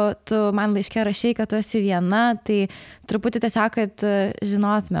metų, tu man laiške rašei, kad tu esi viena, tai truputį tiesiog, kad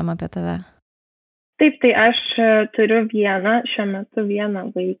žinotumėm apie tave. Taip, tai aš turiu šiuo metu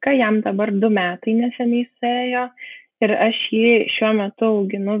vieną vaiką, jam dabar 2 metai neseniai suėjo. Ir aš jį šiuo metu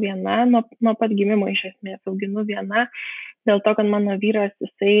auginu viena, nuo pat gimimo iš esmės auginu viena, dėl to, kad mano vyras,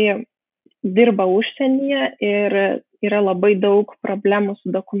 jisai dirba užsienyje ir yra labai daug problemų su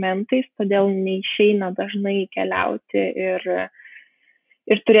dokumentais, todėl neišeina dažnai keliauti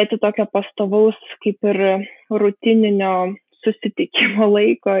ir turėti tokio pastovaus kaip ir rutininio susitikimo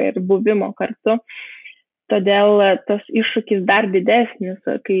laiko ir buvimo kartu. Todėl tas iššūkis dar didesnis,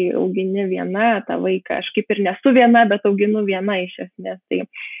 kai augini viena tą vaiką. Aš kaip ir nesu viena, bet auginu viena iš esmės.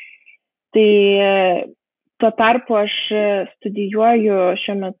 Tai tuo tarpu aš studijuoju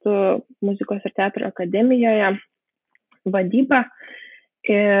šiuo metu Muzikos ir teatro akademijoje vadybą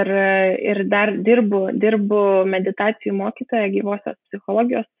ir dar dirbu meditacijų mokytoja gyvosios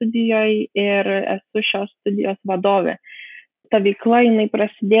psichologijos studijoje ir esu šios studijos vadovė. Ta veikla, jinai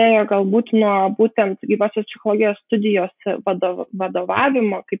prasidėjo galbūt nuo būtent gyvosios psichologijos studijos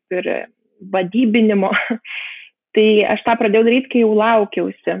vadovavimo, kaip ir vadybinimo. Tai aš tą pradėjau daryti, kai jau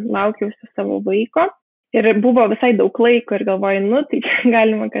laukiausi savo vaiko. Ir buvo visai daug laiko ir galvoju, tai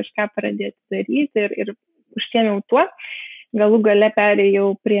galima kažką pradėti daryti ir užsiėmiau tuo. Galų gale perėjau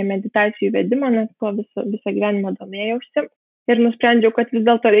prie meditacijų vedimo, nes tuo visą gyvenimą domėjausi. Ir nusprendžiau, kad vis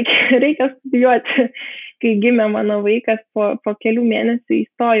dėlto reikia studijuoti. Kai gimė mano vaikas, po kelių mėnesių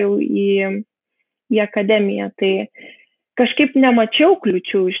įstojau į akademiją. Tai kažkaip nemačiau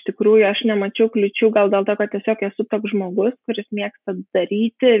kliučių, iš tikrųjų, aš nemačiau kliučių, gal dėl to, kad tiesiog esu toks žmogus, kuris mėgsta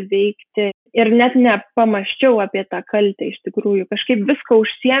daryti, veikti. Ir net nepamąsčiau apie tą kaltę, iš tikrųjų. Kažkaip viską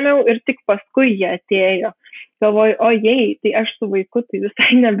užsiėmiau ir tik paskui jie atėjo. Galvoju, ojei, tai aš su vaiku tai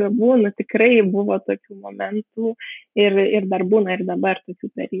visai nebebūnu, tikrai buvo tokių momentų ir dar būna ir dabar tokių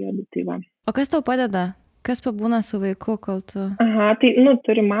periodų. Tai va. O kas tau padeda? Kas pabūna su vaiku, kol tu... Tai,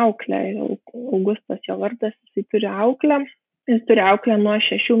 turim auklę, Augustas jo vardas, jis turi auklę. Jis turi auklę nuo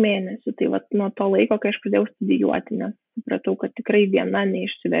 6 mėnesių, tai vat nuo to laiko, kai aš pradėjau studijuoti, nes supratau, kad tikrai viena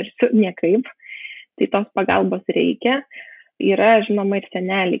neišsiversiu niekaip, tai tos pagalbos reikia. Yra, žinoma, ir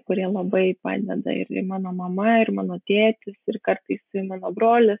seneliai, kurie labai padeda, ir mano mama, ir mano tėtis, ir kartais mano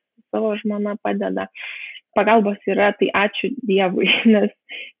brolis, savo žmona padeda. pagalbos yra, tai ačiū Dievui, nes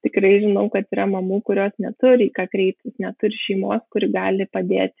tikrai žinau, kad yra mamų, kurios neturi ką kreiptis, neturi šeimos, kuri gali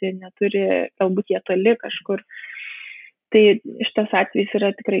padėti, neturi, galbūt jie toli kažkur. Tai šitas atvejs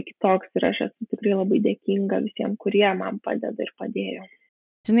yra tikrai kitoks ir aš esu tikrai labai dėkinga visiems, kurie man padeda ir padėjo.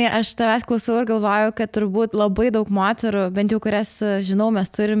 Žinai, aš tavęs klausau ir galvoju, kad turbūt labai daug moterų, bent jau kurias žinau, mes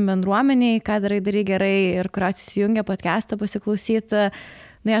turim bendruomeniai, ką darai gerai ir kurios įsijungia podcastą pasiklausyti,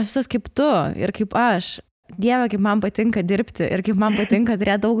 jos visos kaip tu ir kaip aš. Dieve, kaip man patinka dirbti ir kaip man patinka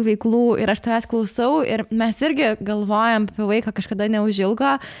turėti daug veiklų ir aš tavęs klausau ir mes irgi galvojam apie vaiką kažkada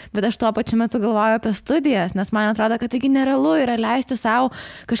neužilgo, bet aš tuo pačiu metu galvoju apie studijas, nes man atrodo, kad taigi nerealu yra leisti savo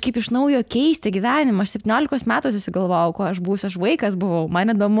kažkaip iš naujo keisti gyvenimą. Aš 17 metų susigalvojau, ko aš būsiu, aš vaikas buvau,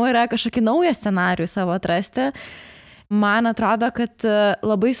 man įdomu yra kažkokį naują scenarijų savo atrasti. Man atrodo, kad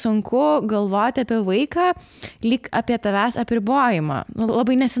labai sunku galvoti apie vaiką, lyg apie tavęs apribojimą.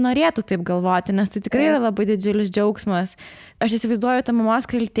 Labai nesinorėtų taip galvoti, nes tai tikrai yra labai didžiulis džiaugsmas. Aš įsivaizduoju, ta mamos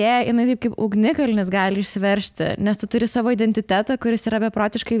kaltė, jinai taip kaip ugnikalnis gali išsiveršti, nes tu turi savo identitetą, kuris yra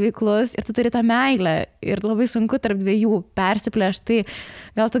beprotiškai veiklus ir tu turi tą meilę ir labai sunku tarp dviejų persiplėšti.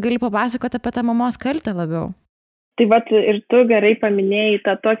 Tai gal tu gali papasakoti apie tą mamos kaltę labiau? Tai vat ir tu gerai paminėjai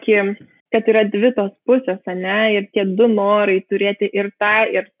tą tokį, kad yra dvi tos pusės, ne, ir tie du norai turėti ir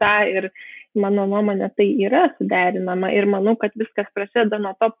mano nuomonė tai yra suderinama ir manau, kad viskas prasideda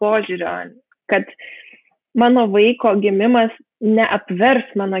nuo to požiūrio, kad mano vaiko gimimas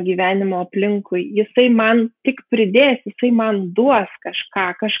neapvers mano gyvenimo aplinkui, jisai man tik pridės, jisai man duos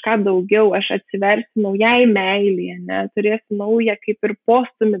kažką daugiau, aš atsiversiu naujai meilei, ne, turėsiu naują kaip ir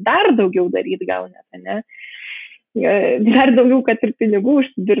postūmį dar daugiau daryti gal net, ne. Dar daugiau, kad ir pinigų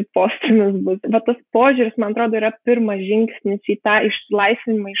užsidirbti postūmis bus. Bet tas požiūris, man atrodo, yra pirmas žingsnis į tą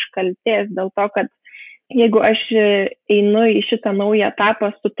išlaisvinimą iš kaltės, dėl to, kad jeigu aš einu į šitą naują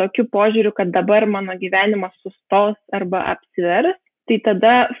etapą su tokiu požiūriu, kad dabar mano gyvenimas sustos arba apsivers, tai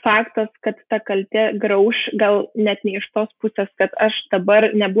tada faktas, kad ta kaltė grauš gal net ne iš tos pusės, kad aš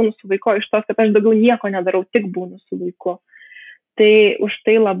dabar nebūnu su vaiku, iš tos, kad aš daugiau nieko nedarau, tik būnu su vaiku. Tai už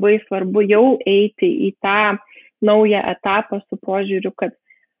tai labai svarbu jau eiti į tą naują etapą su požiūriu, kad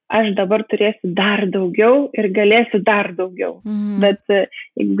aš dabar turėsiu dar daugiau ir galėsiu dar daugiau. Bet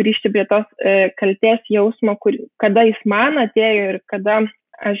jeigu grįžti prie tos kaltės jausmo, kada jis man atėjo ir kada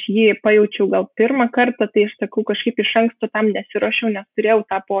aš jį pajaučiau gal pirmą kartą, tai aš sakau, kažkaip iš anksto tam nesiruošiau, nes turėjau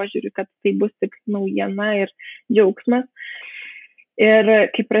tą požiūrį, kad tai bus tik naujiena ir džiaugsmas. Ir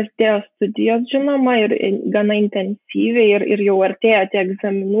kai prasidėjo studijos, žinoma, ir gana intensyviai, ir jau artėjo tie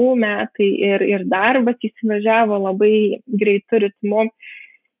egzaminų metai, ir darbas įsivažiavo labai greitu ritmu.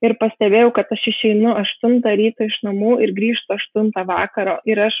 Ir pastebėjau, kad aš išeinu 8 ryto iš namų ir grįžtu 8 vakaro.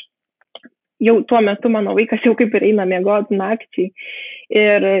 Ir aš jau tuo metu mano vaikas jau kaip ir eina miegoti nakčiai.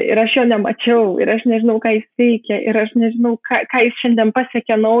 Ir aš jo nemačiau, ir aš nežinau, ką jis veikia, ir aš nežinau, ką jis šiandien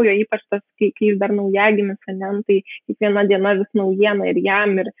pasiekė naujo, ypač tas, kai jis dar naujagimis, tai kiekviena diena vis naujiena ir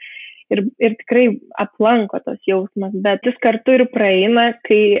jam, ir tikrai aplanko tas jausmas. Bet jis kartu ir praeina,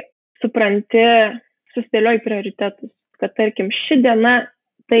 kai supranti, susidėlioji prioritetus, kad tarkim ši diena,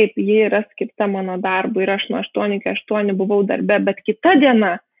 taip, ji yra skirta mano darbui ir aš nuo 8 iki 8 buvau darbe, bet kita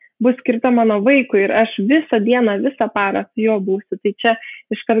diena bus skirta mano vaikui ir aš visą dieną, visą parą su juo būsiu. Tai čia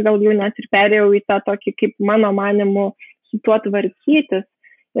iškart gal jau net ir perėjau į tą tokį, kaip mano manimu, su tuo tvarkytis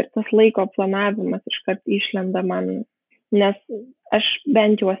ir tas laiko planavimas iškart išlenda man, nes aš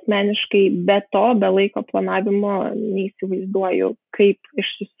bent jau asmeniškai be laiko planavimo neįsivaizduoju, kaip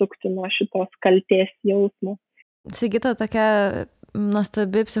išsisukti nuo šitos kaltės jausmų. Sigita tokia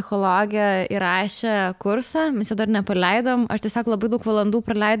nuostabi psichologė įrašė kursą, mes jo dar nepaleidom, aš tiesiog labai daug valandų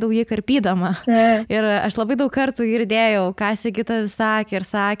praleidau jį karpydama. Ir aš labai daug kartų girdėjau, ką Sigita sakė,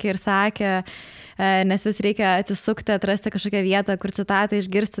 nes vis reikia atsisukti, atrasti kažkokią vietą, kur citatą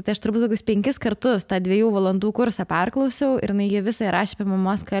išgirsti. Tai aš turbūt tokius 5 kartus tą 2 valandų kursą perklausiau ir jie visą įrašė apie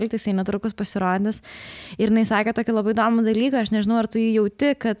mamos kaltę, jisai netrukus pasirodys. Ir jis sakė tokį labai įdomų dalyką, aš nežinau, ar tu jį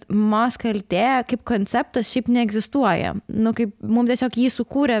jauti, kad mamos kaltė kaip konceptas šiaip neegzistuoja. Kaip mums tiesiog jį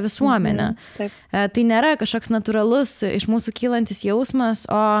sukūrė visuomenė. Tai nėra kažkoks natūralus iš mūsų kylantis jausmas,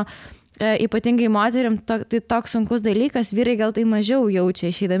 o ypatingai moterim tai toks sunkus dalykas, vyrai gal tai mažiau jaučia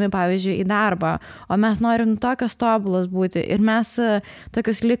išeidami, pavyzdžiui, į darbą, o mes norim tokios tobulos būti ir mes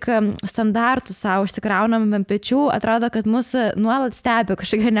tokius lyg standartus savo užsikraunam ant pečių, atrodo, kad mus nuolat stebi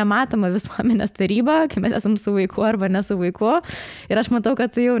kažkokia nematoma visuomenės taryba, kai mes esam su vaiku arba ne su vaiku, ir aš matau,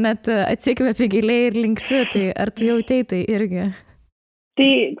 kad tu jau net atsikvėpi giliai ir linksi, tai ar tu jautei tai irgi?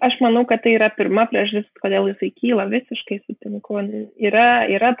 Tai aš manau, kad tai yra pirma priežastis, kodėl jisai kyla, visiškai sutinku.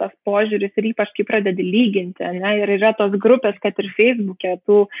 Yra tas požiūris ir ypač kai pradedi lyginti, ne? Ir yra tos grupės, kad ir Facebook'e,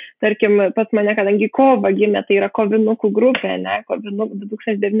 tarkim, pas mane, kadangi kova gimė, tai yra kovinukų grupė, ne?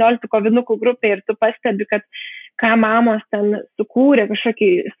 2019 kovinukų grupė ir tu pastebi, kad ką mamos ten sukūrė, kažkokį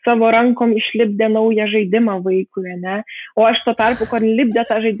savo rankom išlipdė naują žaidimą vaikui, ne? O aš tuo tarpu, kur lipdė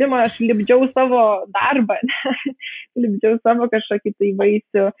tą žaidimą, aš lipdžiau savo darbą, ne? Lipdžiau savo kažkokį tai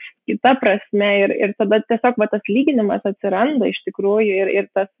vaisių kitą prasme ir tada tiesiog tas lyginimas atsiranda iš tikrųjų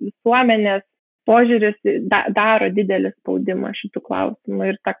ir tas visuomenės požiūris daro didelį spaudimą šitų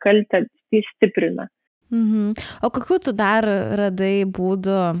klausimų ir tą kaltę stiprina. Mhm. O kokių tu dar radai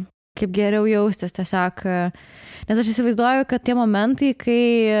būdų, kaip geriau jaustis tiesiog, nes aš įsivaizduoju, kad tie momentai, kai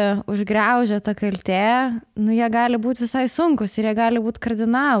užgriaužia ta kaltė, jie gali būti visai sunkus ir jie gali būti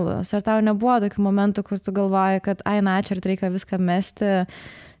kardinalūs. Ar tau nebuvo tokių momentų, kur tu galvoji, kad ačiū, ir reikia viską mesti,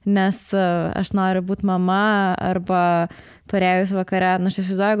 nes aš noriu būti mama, arba parėjus vakare, aš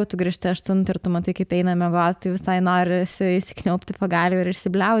įsivaizduoju, jeigu tu grįžti 8 ir tu matai, kaip eina miegoti, tai visai nori įsikniaupti pagalvį ir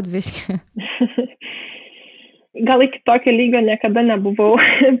išsibliaut biškį. Gal iki tokio lygio niekada nebuvau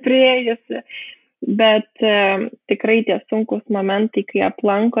priėjusi, bet tikrai tie sunkus momentai, kai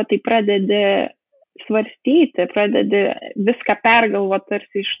aplanko, tai pradedi svarstyti, pradedi viską pergalvoti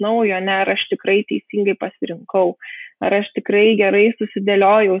tarsi iš naujo, ne, ar aš tikrai teisingai pasirinkau, ar aš tikrai gerai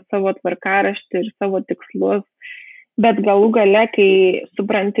susidėliojau savo tvarkaraštį ir savo tikslus. Bet galų gale, kai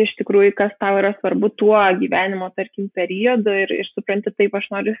supranti iš tikrųjų, kas tau yra svarbu tuo gyvenimo, tarkim, periodu ir supranti, taip aš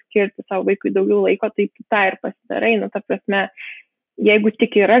noriu skirti savo vaikui daugiau laiko, taip tą ir pasidarai. Ta prasme, jeigu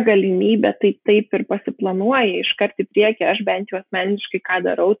tik yra galimybė, tai taip ir pasiplanuoji iškart į priekį. Aš bent jau asmeniškai ką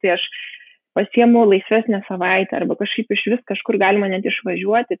darau, tai aš pasiemu laisvesnę savaitę arba kažkaip iš vis kažkur galima net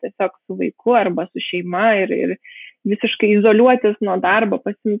išvažiuoti tiesiog su vaiku arba su šeima ir visiškai izoliuotis nuo darbo,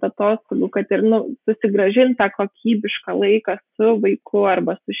 pasimti atostogų, kad ir susigrąžinti tą kokybišką laiką su vaiku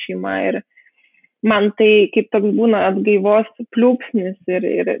arba su šeima. Ir man tai kaip toks būna atgaivos pliūpsnis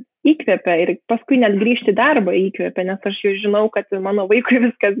ir įkvepia. Ir paskui net grįžti darbą įkvepia, nes aš jau žinau, kad mano vaikui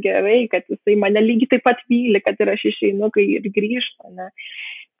viskas gerai, kad jisai mane lygiai taip pat myli, kad ir aš išeinu, kai ir grįžta. Ne?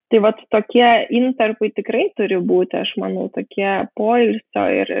 Tai tokie intarpai tikrai turi būti, aš manau, tokie poilsio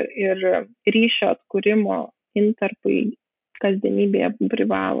ir ryšio atkūrimo intarpai kasdienybėje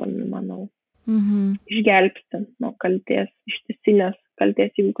privalomi, manau. Mhm. Išgelbsti nuo kaltės, ištisinės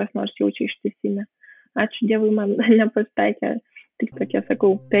kaltės, jeigu kas nors jaučia ištisinę. Ačiū Dievui, man nepasitaikė, tik tokie,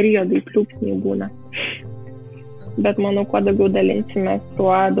 sakau, periodai pliūpsniai būna. Bet manau, kuo daugiau dalinsimės,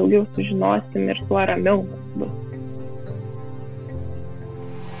 tuo daugiau sužinosim ir tuo ramiau bus.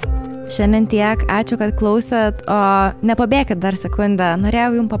 Šiandien tiek, ačiū, kad klausėt, o nepabėkit dar sekundę.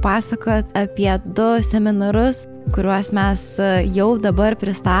 Norėjau jums papasakot apie 2 seminarus, kuriuos mes jau dabar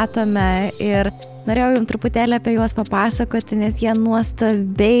pristatome ir norėjau jums truputėlį apie juos papasakoti, nes jie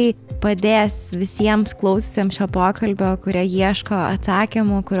nuostabiai padės visiems klausysiams šio pokalbio, kurie ieško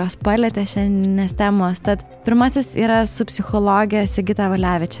atsakymų, kurios palietė šiandienės temos. Tad pirmasis yra su psichologė Sigita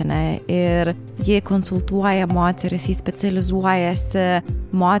Valevičienė ir ji konsultuoja moteris, ji specializuojasi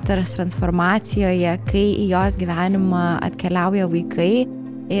moters transformacijoje, kai į jos gyvenimą atkeliauja vaikai.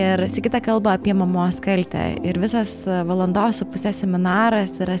 Ir Sigita kalba apie mamos kaltę. Ir visas 1.5 valandos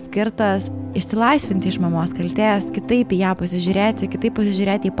seminaras yra skirtas išsilaisvinti iš mamos kaltės, kitaip į ją pasižiūrėti, kitaip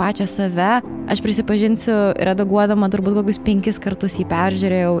pasižiūrėti į pačią save. Aš prisipažinsiu, redaguodama turbūt kokius 5 kartus jį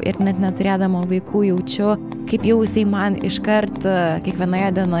peržiūrėjau ir net neturėdama vaikų jaučiu, kaip jau jisai man iškart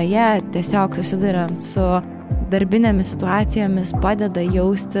kiekvienoje dienoje tiesiog susiduriant su darbinėmis situacijomis padeda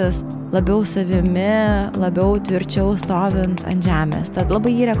jaustis labiau savimi, labiau tvirčiau stovint ant žemės. Tad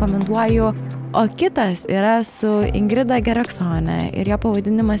labai jį rekomenduoju. O kitas yra su Ingrida Geraksone ir jo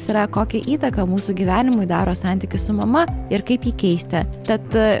pavadinimas yra kokią įtaką mūsų gyvenimui daro santykis su mama ir kaip jį keisti.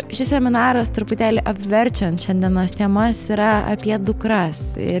 Tad šis seminaras truputėlį apverčiant šiandienos temas yra apie dukras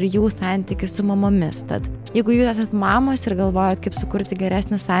ir jų santykį su mamomis. Tad jeigu jūs esat mamos ir galvojat, kaip sukurti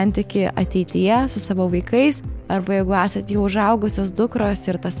geresnį santykį ateityje su savo vaikais, arba jeigu esat jau užaugusios dukros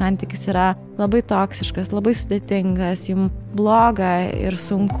ir tas santykis yra labai toksiškas, labai sudėtingas, jums bloga ir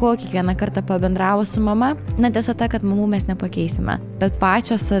sunku kiekvieną kartą pabendravo su mama, tiesa ta, kad mamų mes nepakeisime, bet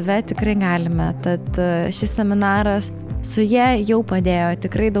pačio save tikrai galime. Tad šis seminaras su jie jau padėjo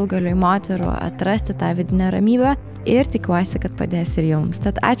tikrai daugeliui moterų atrasti tą vidinę ramybę ir tikiuosi, kad padės ir jums.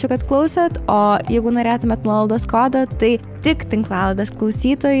 Tad ačiū, kad klausėt, o jeigu norėtumėt nuolaidos kodą, tai tik tinklalaidės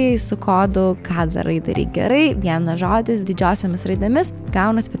klausytojai su kodu ką darai daryk gerai, vienas žodis didžiosiomis raidėmis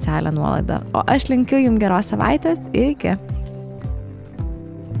gauna specialią nuolaidą. O aš linkiu jums geros savaitės ir iki.